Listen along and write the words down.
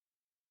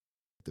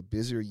The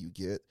busier you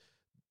get,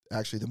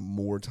 actually the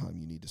more time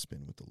you need to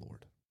spend with the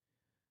Lord.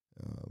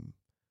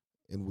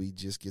 And we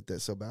just get that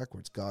so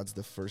backwards. God's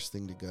the first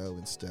thing to go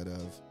instead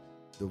of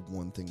the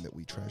one thing that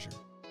we treasure.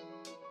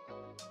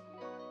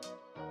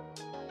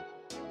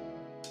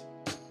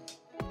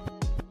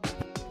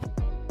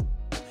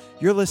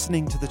 You're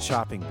listening to The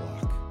Chopping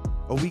Block,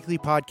 a weekly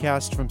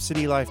podcast from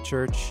City Life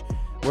Church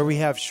where we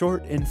have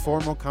short,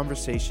 informal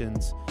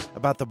conversations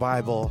about the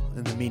Bible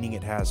and the meaning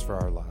it has for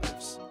our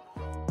lives.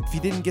 If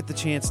you didn't get the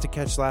chance to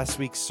catch last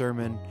week's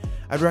sermon,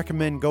 I'd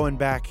recommend going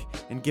back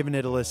and giving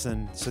it a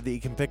listen so that you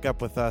can pick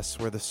up with us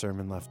where the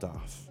sermon left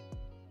off.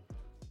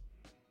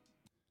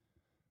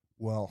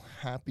 Well,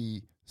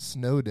 happy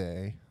snow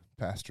day,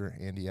 Pastor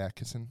Andy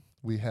Adkison.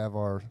 We have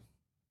our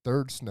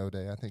third snow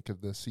day, I think,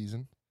 of this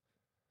season.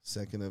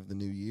 Second of the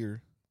new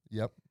year.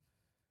 Yep.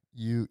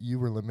 You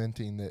were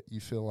lamenting that you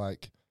feel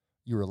like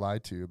you were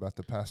lied to about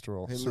the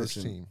pastoral search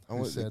team. I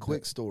want a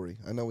quick story.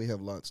 I know we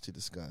have lots to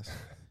discuss.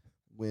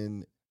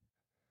 When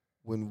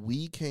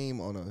we came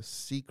on a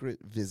secret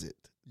visit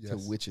to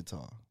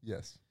Wichita,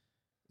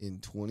 in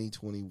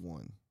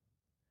 2021,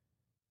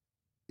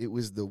 it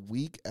was the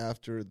week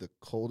after the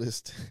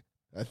coldest,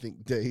 I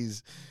think,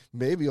 days,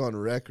 maybe on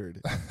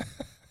record,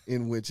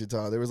 in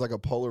Wichita. There was like a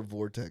polar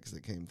vortex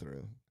that came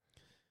through.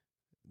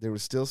 There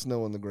was still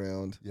snow on the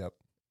ground. Yep.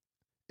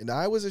 And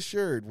I was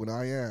assured when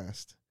I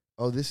asked,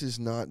 oh, this is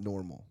not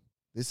normal.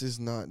 This is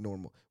not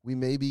normal. We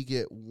maybe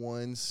get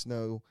one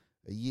snow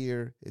a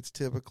year. It's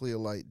typically a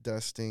light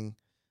dusting.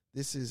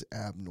 This is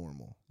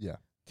abnormal. Yeah.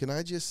 Can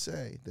I just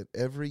say that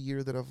every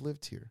year that I've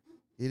lived here,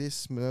 it has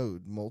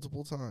snowed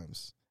multiple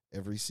times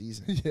every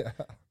season. Yeah.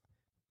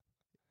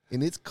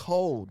 And it's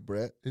cold,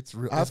 Brett. It's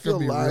I feel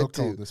gonna be lied real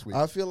to. cold this week.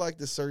 I feel like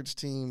the search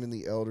team and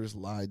the elders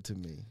lied to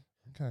me.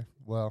 Okay.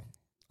 Well,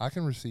 I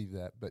can receive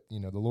that, but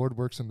the Lord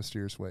works in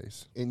mysterious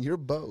ways. And you're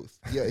both.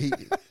 Yeah,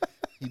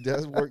 he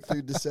does work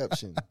through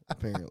deception,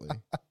 apparently.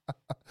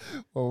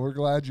 Well, we're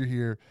glad you're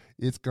here.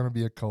 It's going to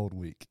be a cold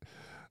week.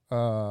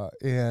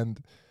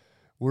 And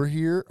we're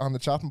here on the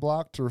chopping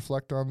block to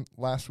reflect on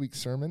last week's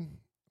sermon,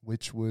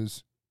 which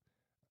was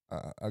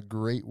a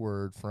great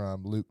word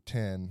from Luke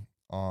 10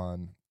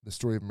 on the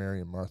story of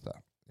Mary and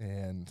Martha.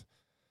 And,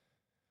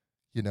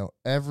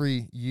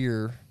 every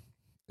year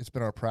it's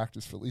been our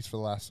practice, for at least for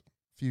the last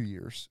few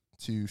years,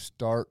 to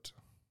start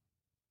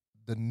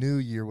the new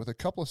year with a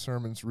couple of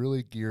sermons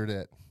really geared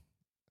at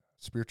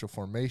spiritual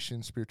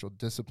formation, spiritual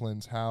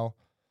disciplines, how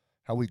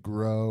we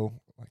grow,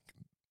 like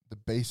the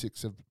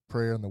basics of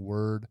prayer and the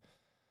word.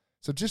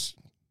 So just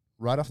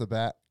right off the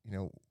bat,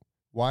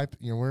 why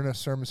we're in a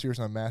sermon series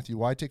on Matthew.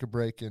 Why take a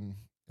break and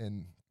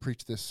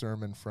preach this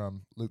sermon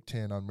from Luke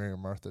 10 on Mary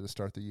and Martha to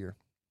start the year?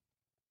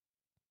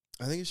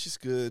 I think it's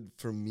just good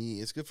for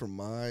me. It's good for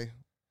my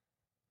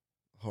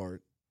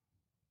heart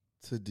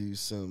to do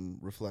some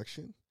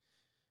reflection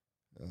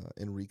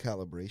and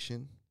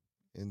recalibration.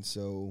 And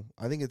so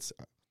I think it's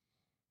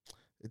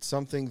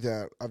something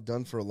that I've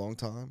done for a long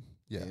time.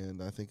 Yeah.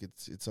 And I think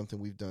it's something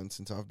we've done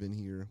since I've been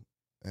here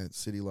at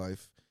City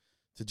Life,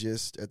 to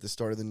just at the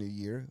start of the new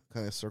year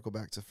kind of circle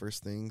back to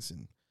first things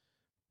and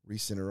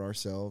recenter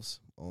ourselves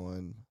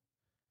on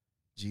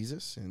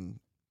Jesus and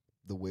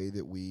the way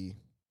that we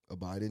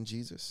abide in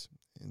Jesus.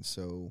 And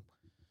so,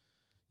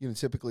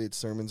 typically it's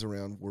sermons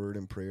around word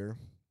and prayer.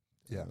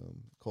 Yeah.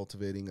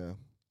 Cultivating a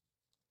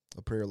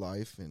prayer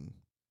life and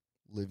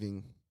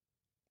living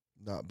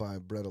not by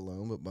bread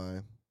alone, but by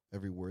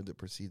every word that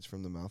proceeds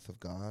from the mouth of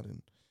God.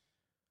 And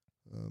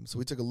so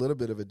we took a little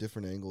bit of a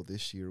different angle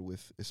this year,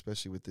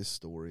 especially with this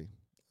story,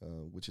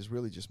 which is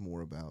really just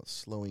more about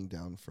slowing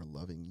down for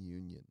loving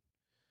union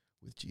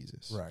with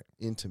Jesus. Right.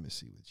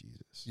 Intimacy with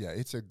Jesus. Yeah,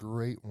 it's a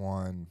great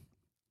one,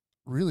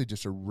 really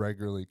just to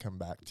regularly come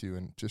back to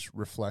and just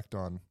reflect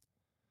on,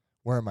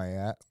 where am I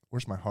at?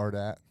 Where's my heart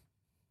at?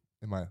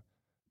 Am I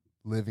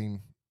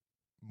living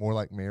more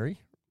like Mary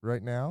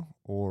right now,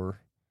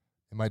 or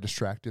am I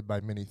distracted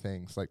by many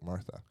things like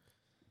Martha?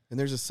 And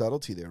there's a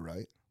subtlety there,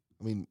 right?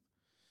 I mean,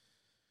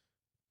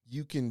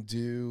 you can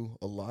do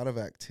a lot of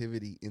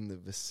activity in the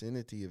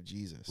vicinity of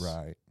Jesus.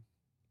 Right.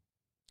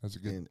 That's a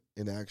good.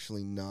 And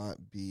actually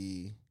not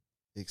be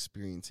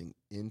experiencing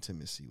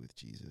intimacy with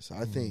Jesus.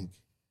 I think,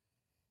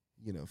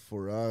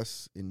 for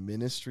us in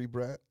ministry,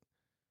 Brett,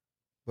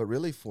 but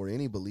really for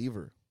any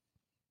believer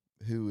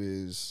who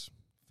is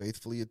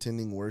faithfully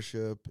attending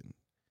worship and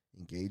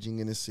engaging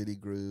in a city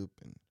group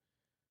and,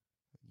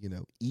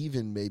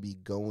 even maybe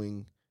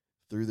going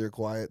through their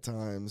quiet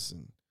times.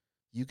 And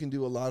you can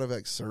do a lot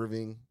of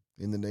serving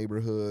in the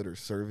neighborhood or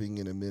serving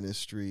in a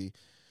ministry.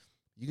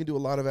 You can do a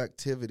lot of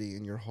activity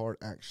and your heart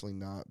actually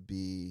not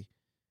be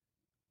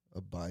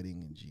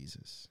abiding in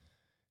Jesus.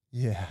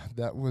 Yeah,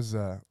 that was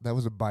a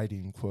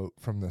biting quote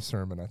from the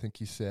sermon. I think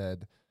he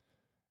said,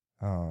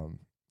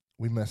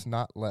 we must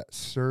not let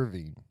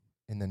serving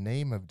in the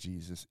name of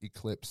Jesus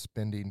eclipse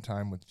spending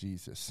time with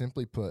Jesus.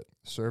 Simply put,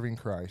 serving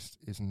Christ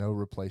is no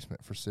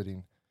replacement for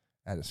sitting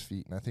at his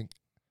feet. And I think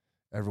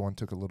everyone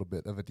took a little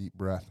bit of a deep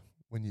breath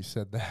when you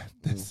said that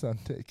this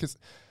Sunday. Because,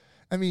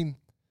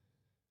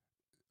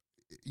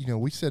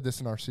 we said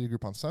this in our city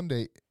group on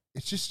Sunday.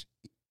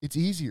 It's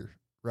easier,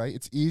 right?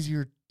 It's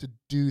easier to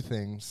do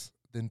things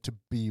than to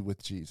be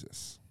with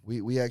Jesus.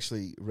 We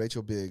actually,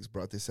 Rachel Biggs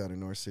brought this out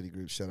in our city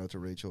group. Shout out to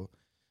Rachel.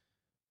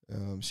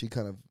 She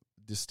kind of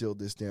distilled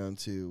this down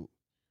to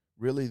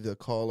really the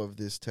call of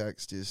this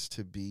text is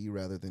to be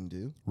rather than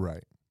do.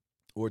 Right.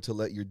 Or to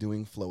let your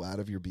doing flow out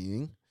of your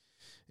being.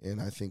 And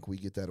I think we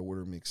get that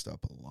order mixed up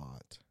a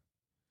lot.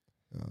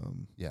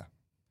 Yeah.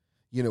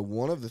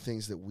 One of the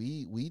things that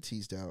we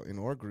teased out in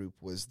our group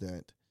was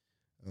that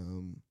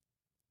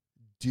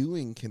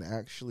doing can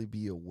actually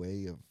be a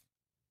way of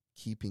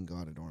keeping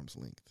God at arm's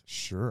length.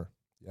 Sure.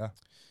 Yeah.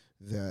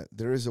 That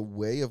there is a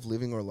way of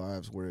living our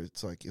lives where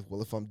it's like,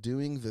 if I'm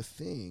doing the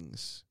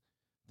things,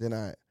 then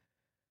I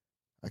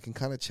can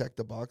kind of check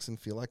the box and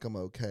feel like I'm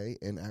okay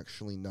and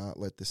actually not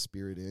let the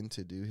Spirit in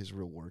to do his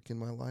real work in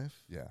my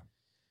life. Yeah.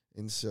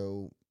 And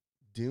so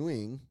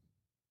doing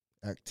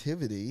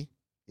activity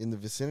in the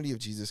vicinity of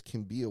Jesus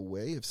can be a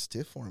way of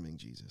stiff-arming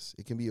Jesus.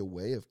 It can be a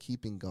way of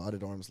keeping God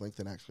at arm's length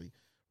and actually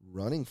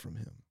running from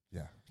him.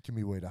 Yeah. It can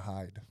be a way to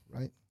hide.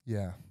 Right?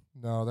 Yeah.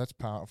 No, that's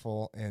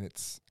powerful, and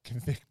it's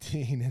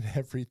convicting and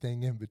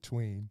everything in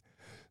between.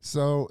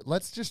 So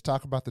let's just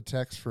talk about the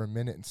text for a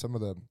minute and some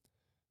of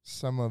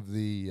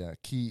the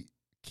key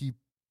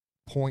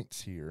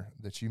points here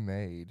that you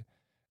made,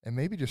 and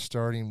maybe just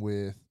starting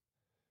with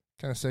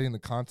kind of setting the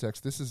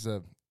context. This is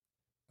a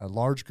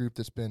large group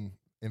that's been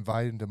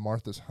invited into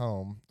Martha's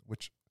home,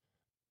 which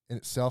in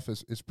itself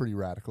is pretty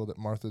radical, that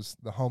Martha's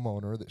the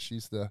homeowner, that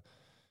she's the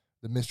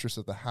mistress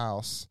of the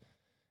house,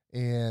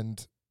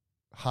 and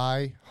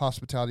high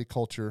hospitality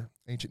culture,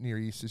 ancient Near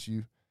East, as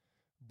you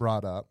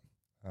brought up.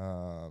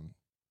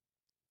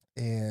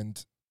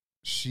 And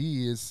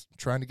she is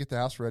trying to get the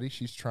house ready.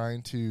 She's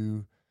trying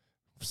to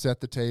set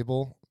the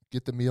table,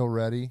 get the meal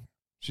ready.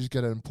 She's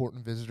got an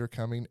important visitor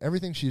coming.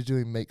 Everything she's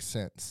doing makes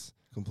sense.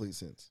 Complete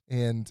sense.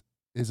 And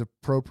is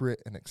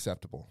appropriate and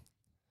acceptable.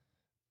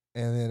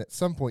 And then at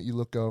some point you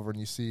look over and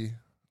you see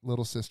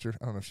little sister,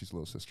 I don't know if she's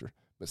little sister,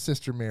 but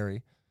Sister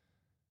Mary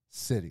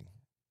sitting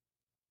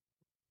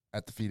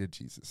at the feet of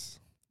Jesus.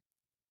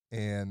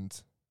 And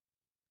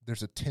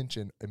there's a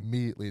tension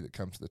immediately that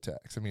comes to the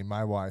text. I mean,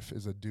 my wife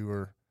is a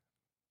doer.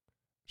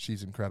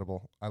 She's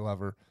incredible. I love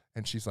her.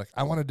 And she's like,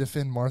 I want to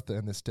defend Martha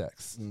in this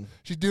text.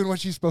 She's doing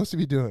what she's supposed to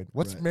be doing.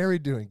 What's Right. Mary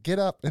doing? Get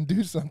up and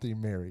do something,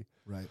 Mary.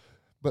 Right.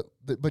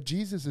 But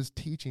Jesus is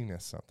teaching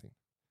us something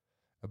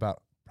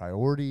about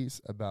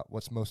priorities, about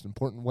what's most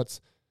important,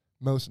 what's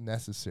most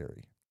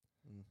necessary.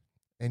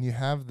 And you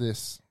have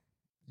this,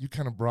 you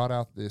kind of brought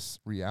out this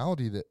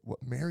reality that what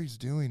Mary's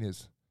doing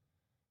is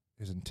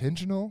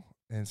intentional,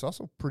 and it's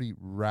also pretty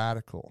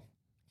radical.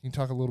 Can you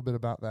talk a little bit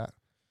about that?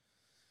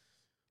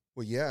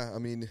 Well, yeah, I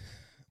mean,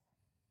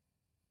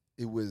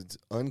 it was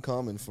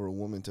uncommon for a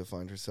woman to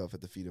find herself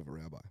at the feet of a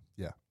rabbi.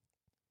 Yeah.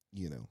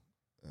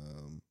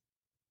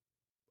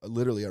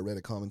 Literally, I read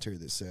a commentary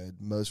that said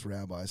most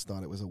rabbis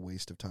thought it was a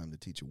waste of time to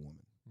teach a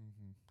woman.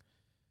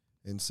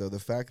 Mm-hmm. And so the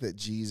fact that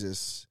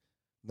Jesus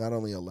not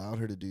only allowed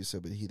her to do so,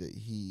 but he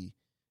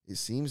it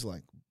seems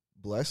like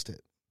blessed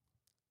it.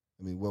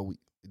 I mean,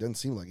 it doesn't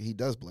seem like it. He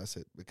does bless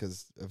it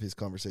because of his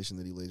conversation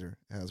that he later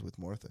has with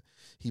Martha.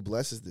 He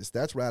blesses this.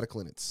 That's radical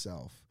in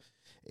itself.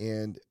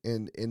 And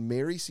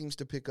Mary seems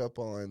to pick up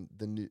on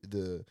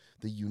the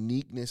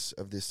uniqueness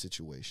of this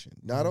situation,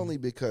 not only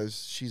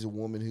because she's a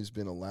woman who's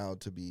been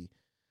allowed to be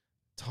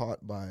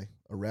taught by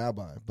a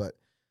rabbi, but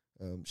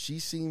she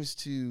seems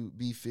to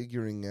be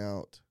figuring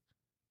out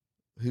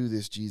who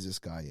this Jesus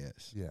guy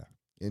is. Yeah.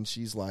 And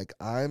she's like,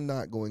 I'm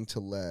not going to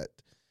let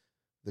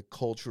the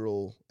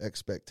cultural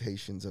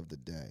expectations of the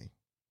day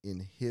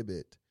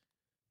inhibit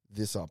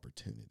this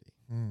opportunity.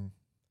 And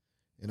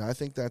I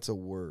think that's a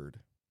word.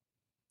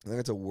 I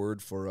think it's a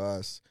word for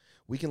us.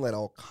 We can let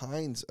all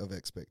kinds of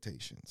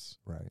expectations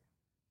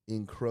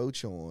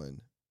encroach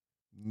on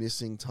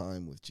missing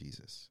time with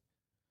Jesus.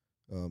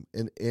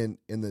 And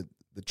the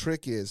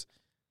trick is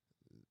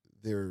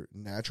they're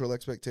natural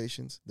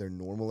expectations, they're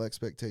normal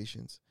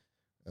expectations.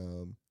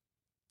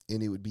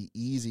 And it would be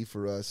easy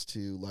for us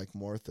to, like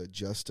Martha,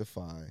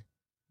 justify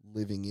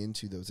living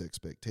into those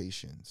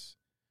expectations,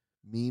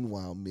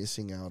 meanwhile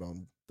missing out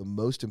on the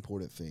most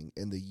important thing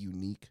and the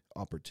unique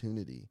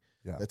opportunity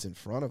that's in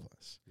front of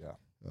us. Yeah.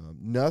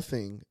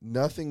 Nothing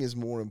is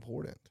more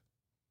important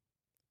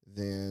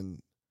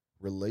than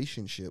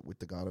relationship with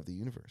the God of the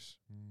universe.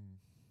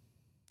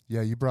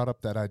 Yeah, you brought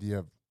up that idea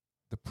of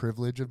the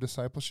privilege of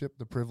discipleship.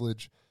 The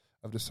privilege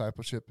of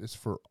discipleship is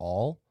for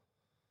all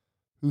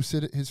who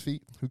sit at his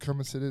feet, who come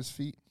and sit at his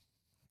feet.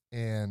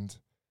 And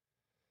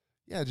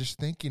yeah, just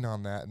thinking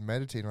on that and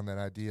meditating on that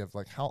idea of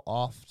like how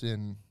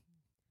often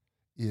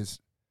is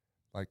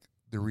like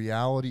the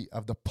reality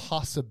of the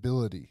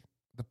possibility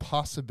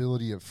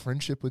of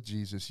friendship with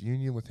Jesus,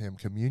 union with him,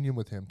 communion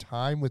with him,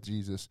 time with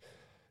Jesus,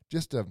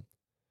 just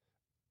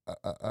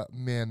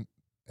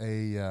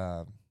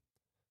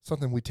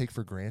something we take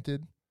for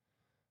granted,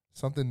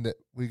 something that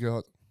we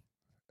go,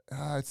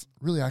 it's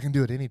really, I can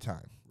do it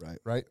anytime. Right.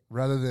 Right.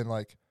 Rather than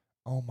like,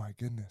 oh my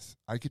goodness,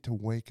 I get to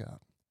wake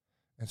up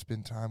and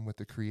spend time with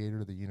the creator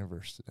of the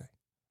universe today,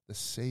 the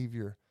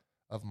savior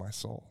of my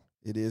soul.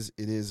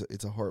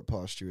 It's a heart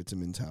posture. It's a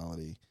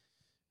mentality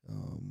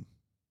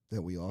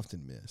that we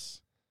often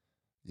miss.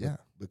 Yeah.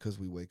 Because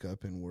we wake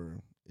up and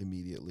we're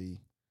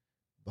immediately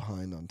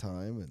behind on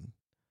time and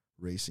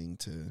racing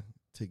to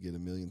get a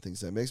million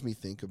things. That makes me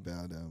think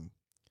about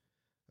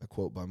a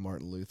quote by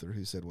Martin Luther,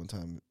 who said one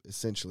time,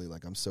 essentially,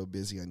 like, I'm so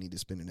busy I need to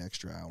spend an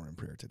extra hour in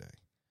prayer today.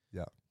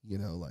 Yeah. You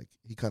know, like,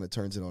 he kind of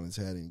turns it on his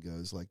head and he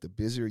goes, like, the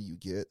busier you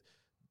get,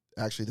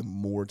 actually the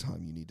more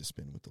time you need to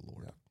spend with the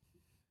Lord. Yeah.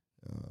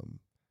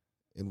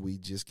 And we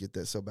just get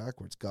that so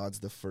backwards.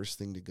 God's the first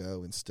thing to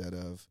go instead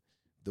of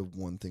the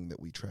one thing that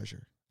we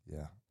treasure.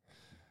 Yeah.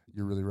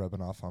 You're really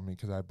rubbing off on me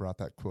because I brought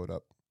that quote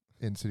up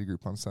in City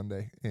Group on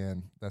Sunday,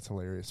 and that's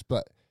hilarious.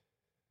 But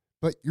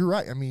you're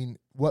right. I mean,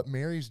 what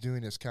Mary's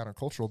doing is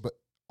countercultural, but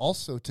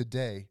also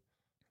today,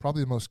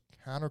 probably the most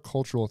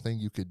countercultural thing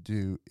you could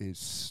do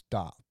is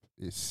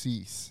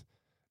cease,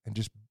 and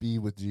just be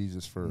with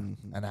Jesus for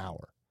an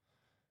hour.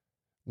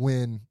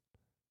 When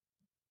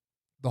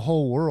the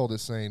whole world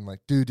is saying, like,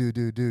 do,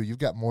 you've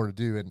got more to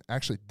do. And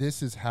actually,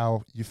 this is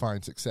how you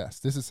find success.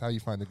 This is how you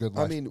find the good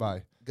life. I mean,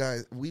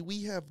 guys,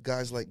 we have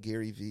guys like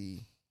Gary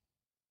Vee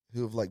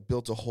who have, like,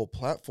 built a whole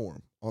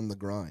platform on the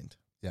grind.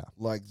 Yeah.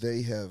 Like,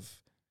 they have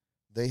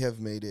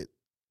made it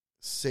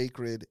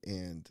sacred,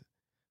 and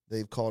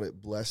they've called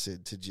it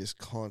blessed to just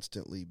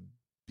constantly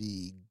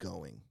be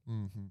going.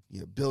 Mm-hmm. You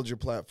know, build your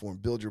platform,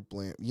 build your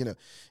plan, you know,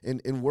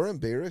 and we're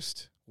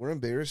embarrassed. We're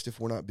embarrassed if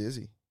we're not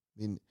busy.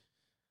 I mean,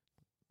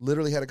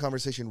 literally had a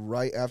conversation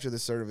right after the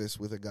service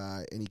with a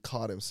guy, and he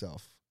caught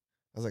himself.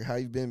 I was like, how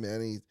you been,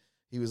 man?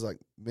 He was like,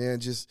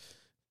 man,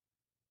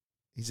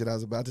 he said, I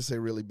was about to say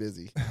really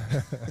busy.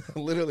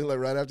 Literally, like,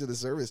 right after the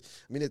service.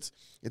 I mean, it's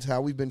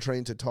how we've been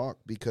trained to talk,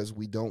 because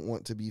we don't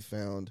want to be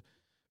found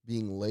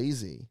being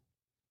lazy,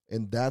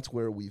 and that's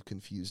where we've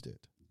confused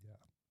it.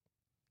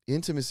 Yeah.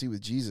 Intimacy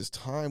with Jesus,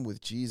 time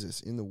with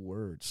Jesus in the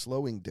Word,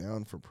 slowing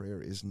down for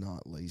prayer is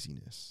not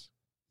laziness.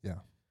 Yeah.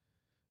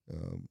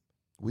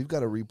 We've got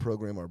to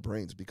reprogram our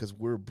brains, because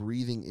we're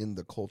breathing in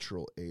the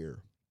cultural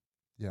air.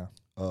 Yeah.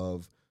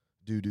 Of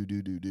do.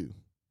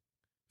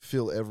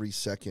 Fill every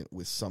second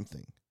with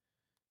something.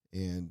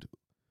 And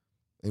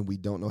we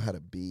don't know how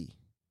to be.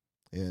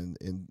 And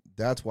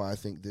that's why I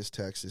think this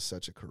text is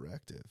such a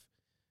corrective,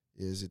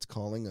 is it's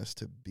calling us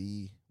to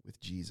be with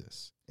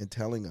Jesus and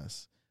telling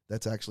us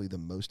that's actually the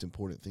most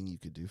important thing you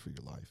could do for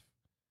your life.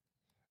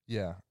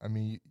 Yeah. I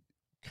mean,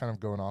 kind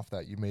of going off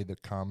that, you made the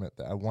comment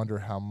that I wonder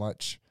how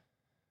much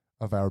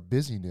of our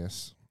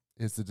busyness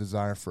is the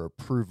desire for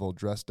approval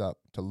dressed up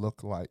to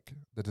look like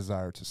the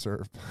desire to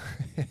serve.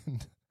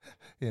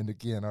 and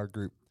again, our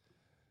group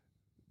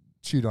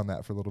chewed on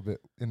that for a little bit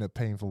in a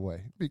painful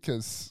way,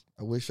 because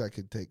I wish I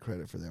could take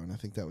credit for that one. I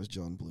think that was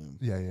John Bloom.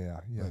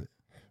 Yeah. But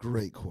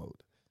great quote.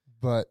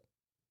 But,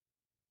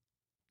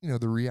 you know,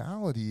 the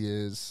reality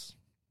is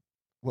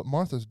what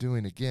Martha's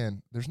doing,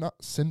 again, there's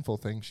not sinful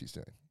things she's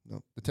doing.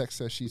 No. The text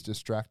says she's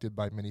distracted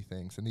by many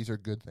things, and these are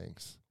good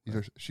things.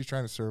 She's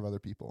trying to serve other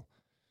people.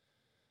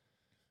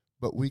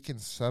 But we can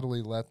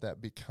subtly let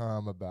that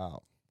become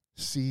about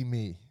see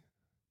me,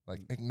 like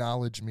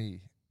acknowledge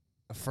me,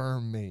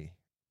 affirm me,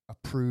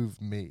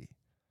 approve me.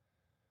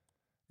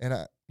 And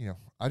I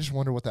just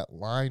wonder what that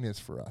line is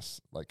for us.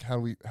 Like how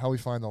we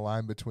find the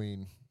line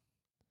between,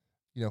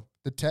 you know,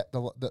 the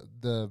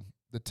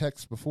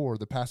text before,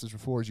 the passage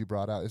before, as you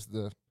brought out, is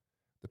the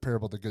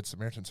parable of the Good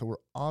Samaritan. So we're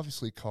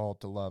obviously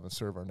called to love and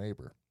serve our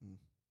neighbor.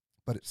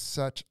 But it's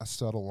such a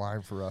subtle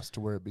line for us to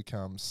where it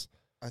becomes.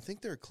 I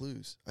think there are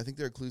clues. I think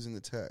there are clues in the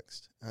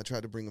text. I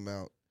tried to bring them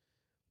out.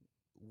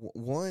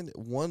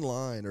 One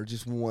line, or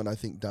just one, I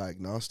think,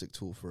 diagnostic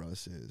tool for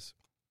us is,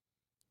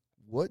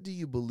 what do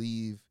you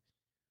believe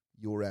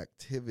your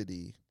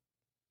activity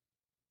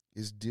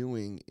is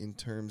doing in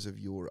terms of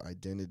your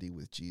identity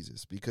with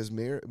Jesus? Because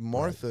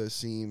Martha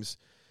seems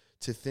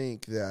to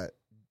think that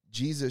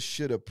Jesus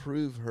should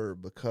approve her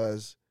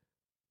because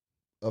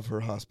of her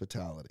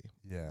hospitality.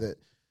 Yeah. That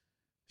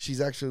she's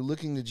actually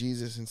looking to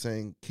Jesus and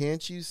saying,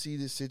 can't you see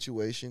this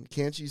situation?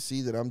 Can't you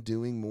see that I'm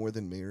doing more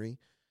than Mary?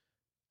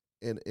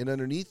 And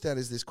underneath that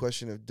is this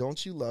question of,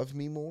 don't you love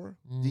me more?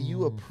 Do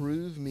you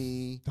approve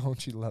me?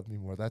 Don't you love me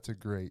more? That's a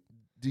great.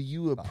 Do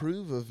you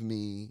approve of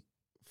me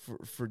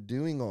for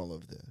doing all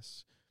of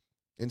this?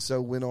 And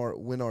so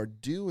when our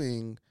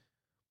doing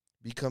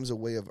becomes a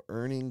way of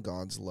earning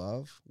God's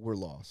love, we're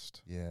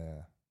lost.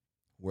 Yeah.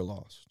 We're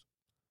lost.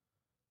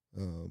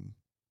 The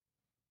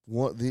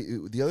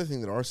other thing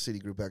that our city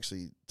group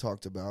actually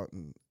talked about,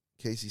 and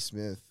Casey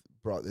Smith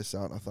brought this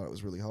out, and I thought it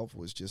was really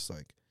helpful, was just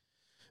like,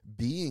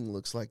 being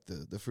looks like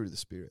the fruit of the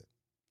Spirit.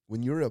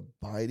 When you're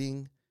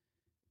abiding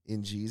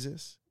in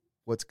Jesus,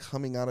 what's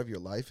coming out of your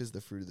life is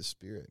the fruit of the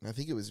Spirit. And I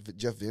think it was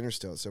Jeff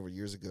Vanderstelt several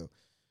years ago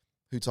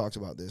who talked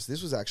about this.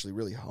 This was actually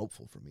really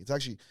helpful for me.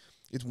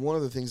 It's one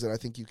of the things that I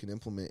think you can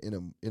implement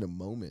in a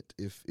moment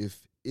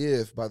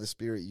if by the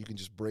Spirit you can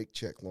just break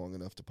check long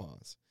enough to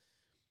pause.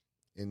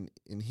 And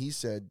he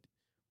said,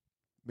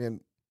 man,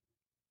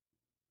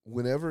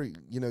 whenever,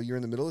 you're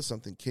in the middle of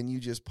something, can you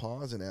just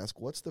pause and ask,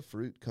 what's the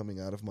fruit coming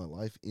out of my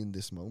life in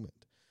this moment?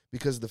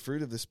 Because the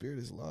fruit of the Spirit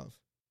is love,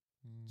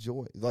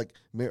 joy. Like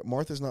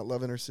Martha's not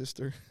loving her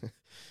sister.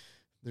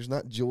 There's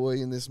not joy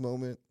in this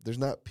moment. There's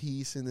not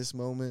peace in this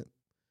moment.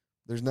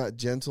 There's not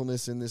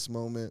gentleness in this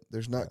moment.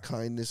 There's not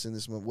kindness in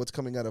this moment. What's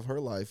coming out of her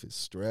life is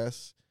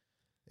stress,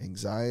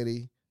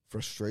 anxiety,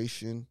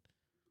 frustration,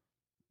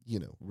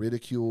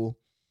 ridicule.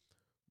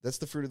 That's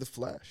the fruit of the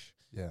flesh.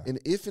 Yeah. And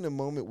if in a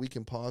moment we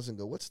can pause and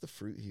go, what's the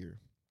fruit here?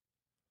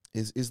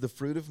 Is the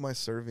fruit of my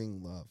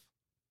serving love?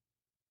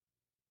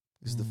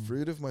 Is the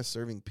fruit of my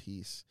serving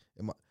peace?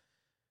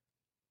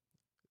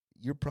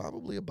 You're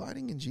probably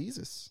abiding in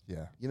Jesus.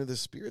 Yeah. The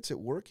Spirit's at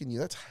work in you.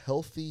 That's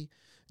healthy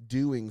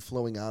doing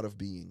flowing out of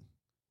being,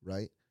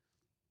 right?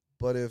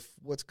 But if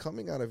what's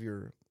coming out of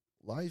your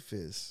life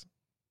is,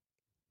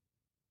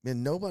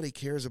 man, nobody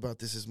cares about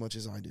this as much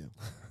as I do.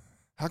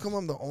 How come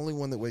I'm the only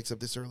one that wakes up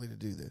this early to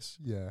do this?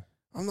 Yeah.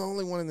 I'm the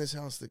only one in this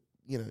house that,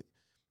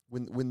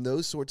 when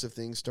those sorts of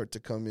things start to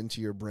come into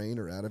your brain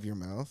or out of your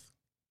mouth,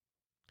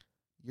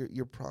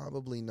 you're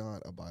probably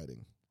not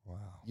abiding. Wow.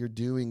 Your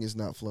doing is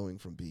not flowing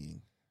from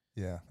being.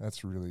 Yeah,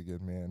 that's really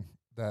good, man.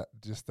 That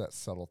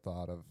subtle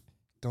thought of,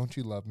 don't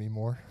you love me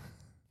more?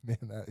 Man,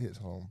 that hits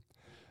home.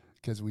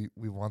 Because we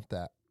want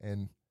that.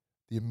 And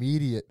the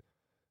immediate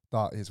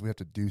thought is we have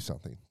to do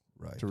something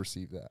to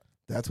receive that.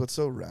 That's what's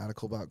so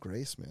radical about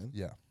grace, man.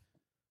 Yeah.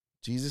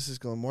 Jesus is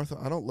going, Martha,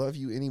 I don't love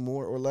you any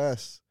more or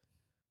less.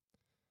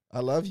 I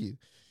love you.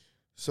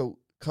 So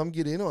come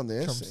get in on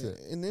this,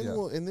 and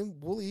then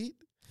we'll eat.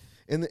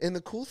 And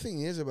the cool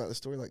thing is about the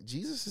story, like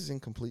Jesus is in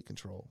complete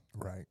control.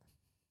 Right.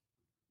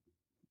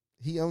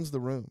 He owns the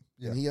room,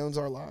 and he owns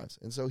our lives.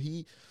 And so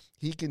he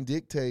can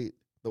dictate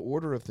the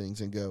order of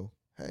things and go,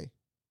 hey,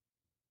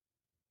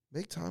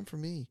 make time for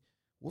me.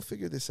 We'll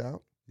figure this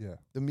out. Yeah.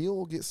 The meal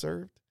will get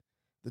served.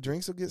 The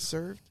drinks will get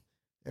served.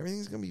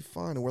 Everything's going to be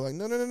fine. And we're like,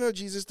 no,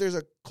 Jesus, there's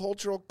a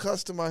cultural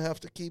custom I have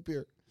to keep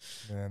here.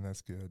 Man,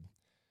 that's good.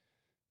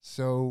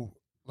 So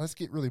let's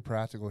get really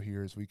practical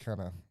here as we kind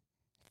of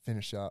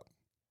finish up.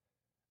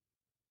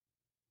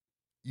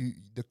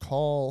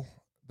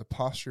 The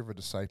posture of a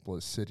disciple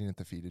is sitting at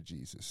the feet of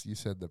Jesus. You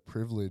said the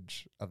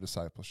privilege of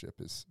discipleship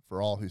is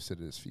for all who sit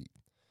at his feet.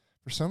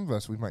 For some of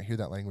us, we might hear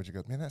that language and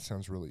go, man, that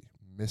sounds really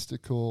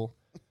mystical.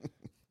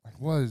 Like,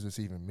 what does this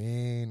even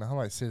mean? How do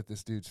I sit at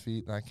this dude's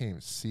feet and I can't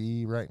even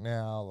see right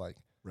now?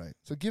 Right.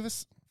 So give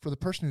us, for the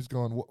person who's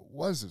going,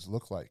 what does this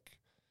look like?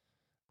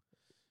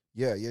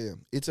 Yeah.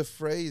 It's a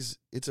phrase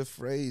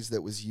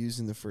that was used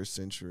in the first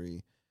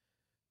century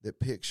that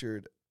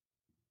pictured,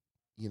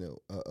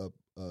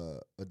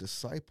 a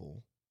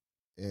disciple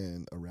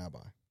and a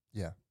rabbi.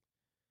 Yeah.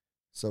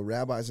 So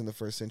rabbis in the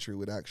first century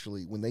would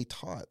actually, when they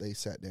taught, they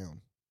sat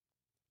down.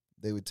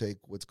 They would take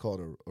what's called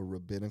a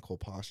rabbinical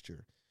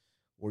posture.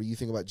 Or you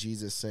think about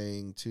Jesus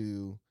saying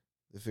to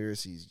the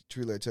Pharisees,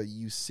 truly I tell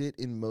you, you sit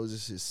in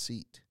Moses'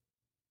 seat.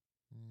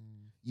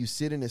 You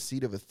sit in a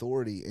seat of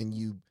authority and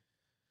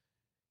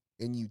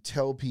you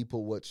tell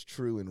people what's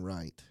true and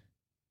right.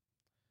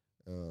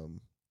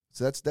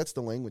 So that's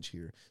the language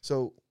here.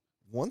 So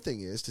one thing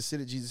is to sit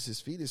at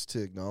Jesus' feet is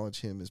to acknowledge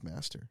him as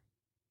master.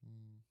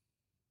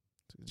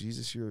 So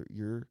Jesus,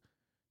 you're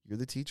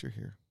the teacher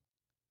here.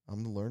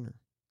 I'm the learner.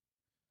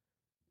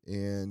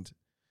 And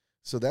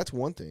so that's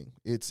one thing.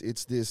 It's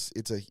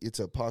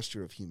a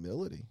posture of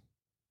humility.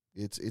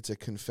 It's a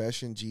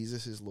confession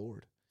Jesus is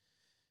Lord.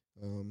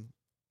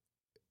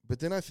 But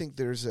then I think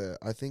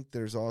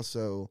there's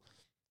also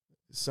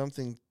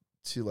something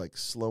to like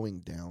slowing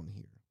down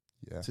here.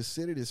 Yeah. To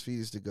sit at his feet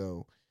is to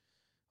go,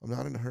 I'm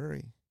not in a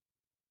hurry.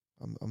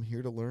 I'm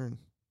here to learn.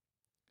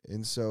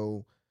 And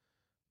so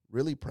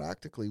really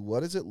practically,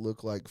 what does it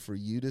look like for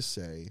you to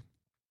say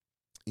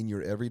in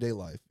your everyday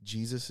life,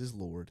 Jesus is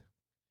Lord,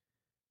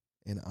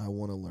 and I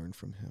want to learn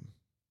from him?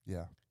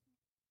 Yeah.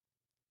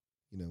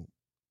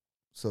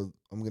 So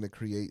I'm going to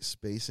create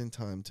space and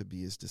time to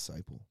be his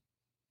disciple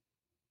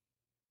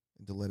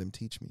and to let him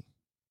teach me.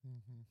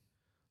 Mm-hmm.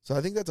 So I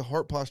think that's a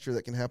heart posture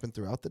that can happen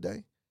throughout the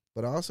day.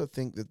 But I also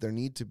think that there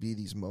need to be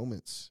these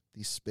moments,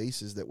 these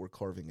spaces that we're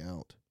carving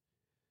out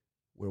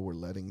where we're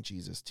letting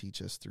Jesus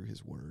teach us through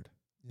his word.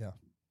 Yeah.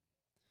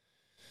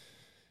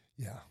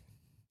 Yeah.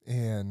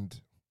 And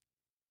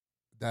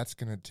that's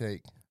going to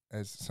take,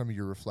 as some of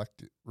your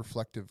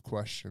reflective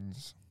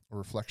questions or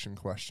reflection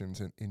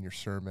questions in your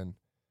sermon,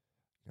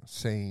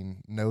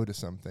 saying no to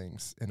some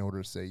things in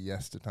order to say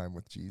yes to time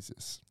with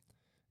Jesus.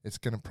 It's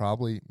going to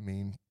probably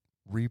mean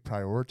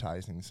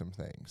reprioritizing some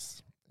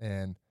things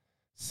and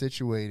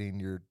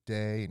situating your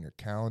day and your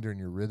calendar and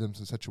your rhythms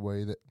in such a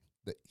way that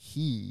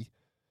he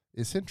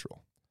is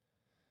central.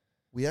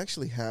 We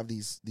actually have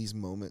these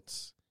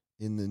moments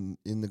in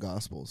the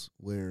Gospels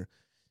where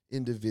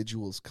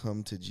individuals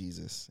come to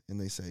Jesus and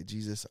they say,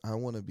 Jesus, I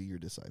want to be your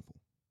disciple.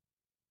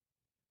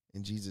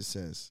 And Jesus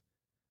says,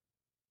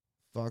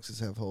 foxes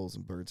have holes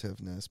and birds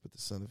have nests, but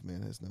the Son of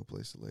Man has no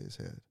place to lay his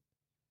head.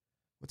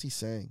 What's he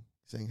saying?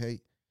 He's saying, hey,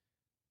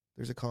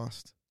 there's a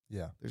cost.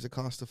 Yeah. There's a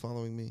cost to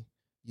following me,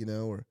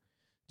 or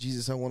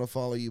Jesus, I want to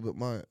follow you,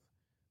 but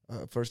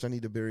first I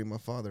need to bury my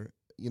father.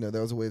 That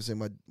was a way of saying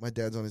my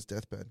dad's on his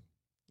deathbed.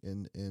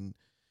 And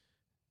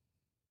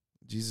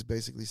Jesus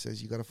basically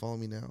says, you got to follow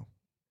me now,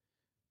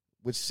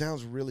 which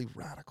sounds really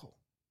radical.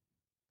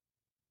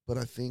 But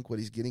I think what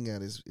he's getting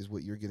at is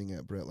what you're getting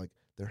at, Brett. Like,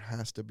 there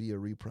has to be a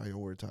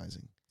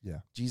reprioritizing. Yeah.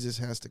 Jesus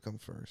has to come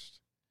first.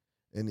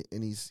 And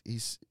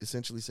he's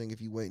essentially saying, if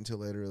you wait until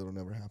later, it'll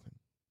never happen.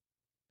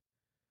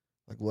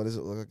 Like, what does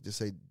it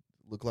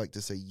look like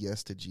to say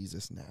yes to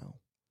Jesus now?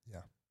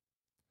 Yeah.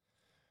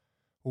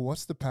 Well,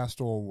 what's the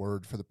pastoral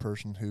word for the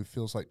person who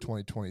feels like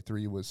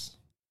 2023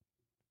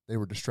 they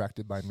were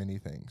distracted by many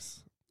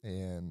things,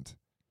 and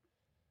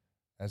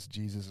as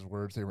Jesus'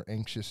 words, they were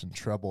anxious and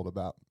troubled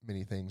about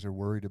many things, or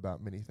worried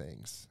about many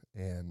things,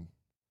 and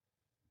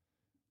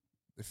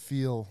they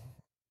feel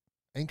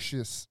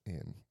anxious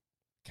and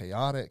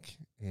chaotic,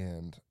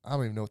 and I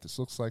don't even know what this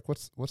looks like.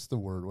 What's the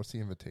word? What's the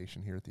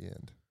invitation here at the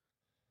end?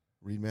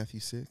 Read Matthew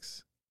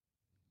 6.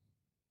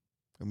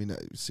 I mean,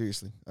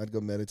 seriously, I'd go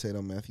meditate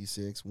on Matthew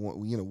 6.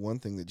 One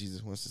thing that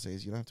Jesus wants to say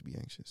is you don't have to be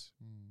anxious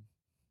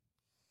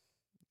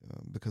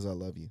because I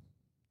love you.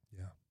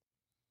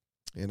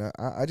 Yeah. And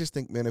I just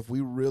think, man, if we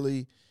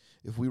really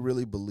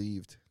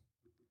believed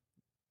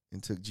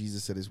and took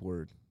Jesus at his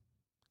word,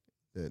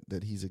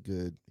 that he's a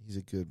good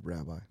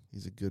rabbi,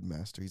 he's a good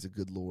master, he's a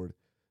good Lord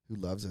who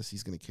loves us,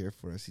 he's going to care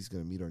for us, he's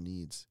going to meet our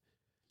needs,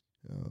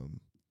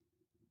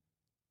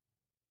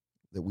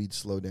 that we'd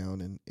slow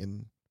down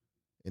and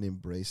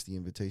embrace the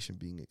invitation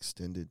being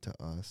extended to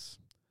us.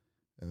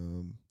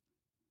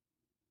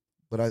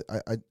 But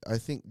I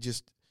think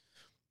just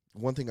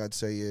one thing I'd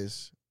say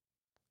is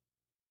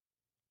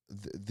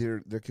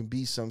there can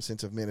be some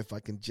sense of, man, if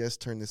I can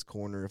just turn this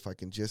corner, if I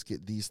can just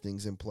get these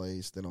things in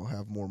place, then I'll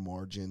have more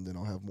margin, then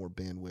I'll have more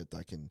bandwidth.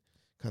 I can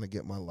kind of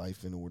get my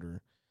life in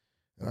order.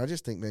 And I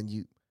just think, man,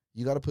 you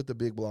got to put the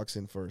big blocks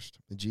in first.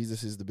 And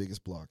Jesus is the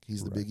biggest block.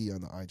 He's the biggie on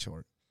the eye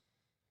chart.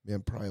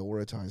 Man,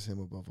 prioritize him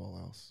above all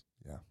else.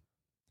 Yeah.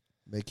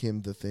 Make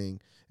him the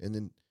thing, and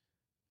then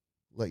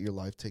let your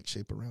life take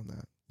shape around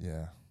that.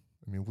 Yeah.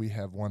 I mean, we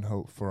have one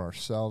hope for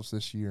ourselves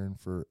this year and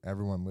for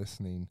everyone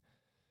listening.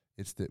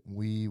 It's that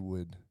we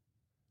would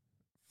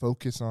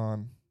focus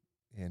on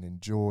and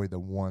enjoy the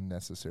one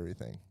necessary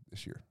thing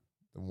this year,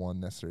 the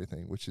one necessary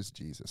thing, which is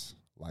Jesus,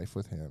 life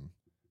with him,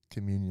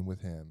 communion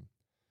with him,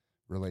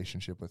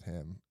 relationship with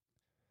him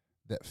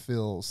that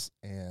fills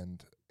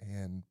and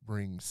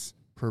brings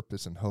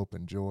purpose and hope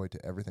and joy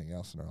to everything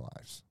else in our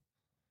lives.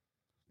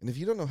 And if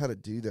you don't know how to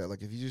do that,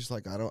 like if you just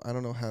like, I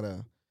don't know how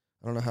to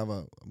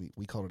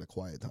we called it a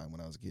quiet time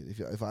when I was a kid.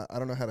 If I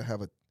don't know how to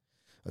have a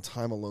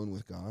time alone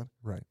with God,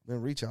 right?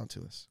 Then reach out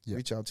to us. Yep.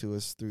 Reach out to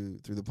us through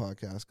the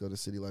podcast. Go to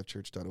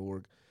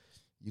citylifechurch.org.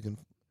 You can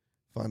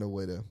find a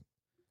way to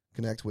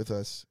connect with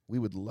us. We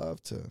would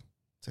love to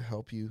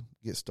help you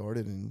get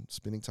started in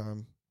spending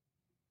time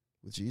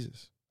with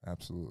Jesus.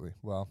 Absolutely.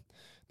 Well,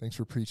 thanks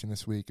for preaching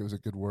this week. It was a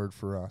good word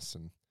for us,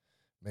 and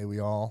may we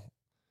all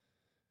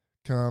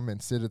come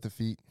and sit at the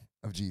feet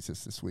of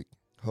Jesus this week.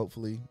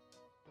 Hopefully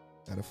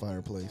at a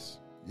fireplace.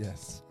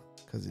 Yes.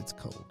 Because it's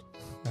cold.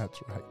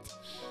 That's right.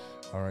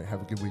 All right.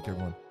 Have a good week,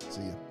 everyone.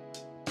 See ya.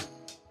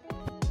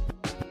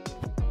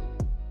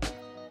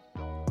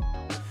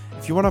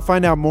 If you want to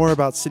find out more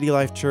about City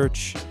Life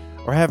Church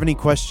or have any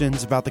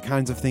questions about the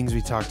kinds of things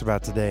we talked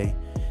about today,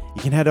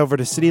 you can head over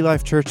to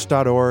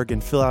citylifechurch.org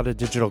and fill out a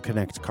digital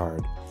connect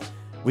card.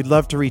 We'd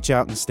love to reach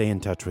out and stay in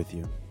touch with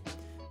you.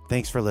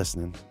 Thanks for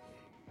listening.